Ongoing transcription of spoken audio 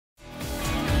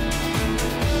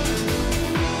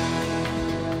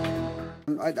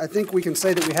I think we can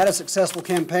say that we had a successful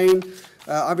campaign.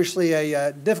 Obviously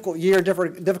a difficult year,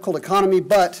 difficult economy,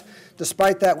 but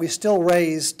despite that, we still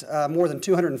raised more than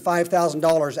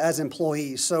 $205,000 as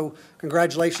employees. So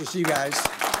congratulations to you guys.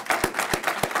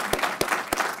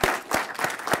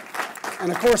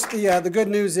 And of course, the good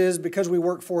news is because we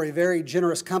work for a very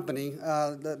generous company,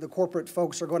 the corporate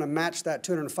folks are going to match that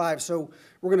 $205,000. So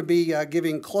we're going to be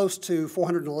giving close to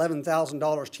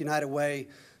 $411,000 to United Way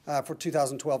for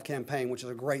 2012 campaign, which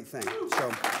is a great thing.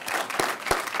 So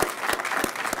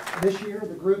this year,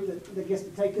 the group that gets to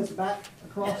take this back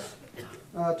across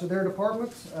to their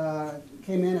departments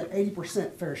came in at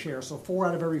 80% fair share. So 4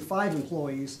 out of every 5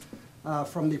 employees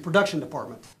from the production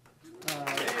department.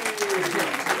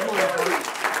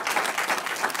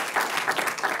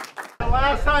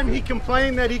 Last time he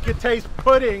complained that he could taste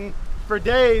pudding for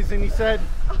days, and he said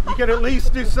you could at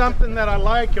least do something that I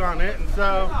like on it, and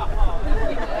so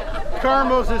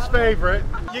caramel's his favorite.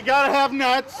 You gotta have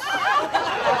nuts.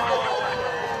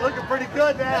 Looking pretty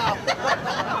good now.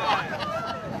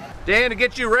 Dan, to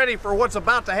get you ready for what's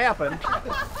about to happen.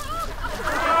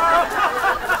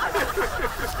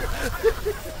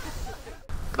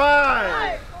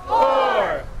 5,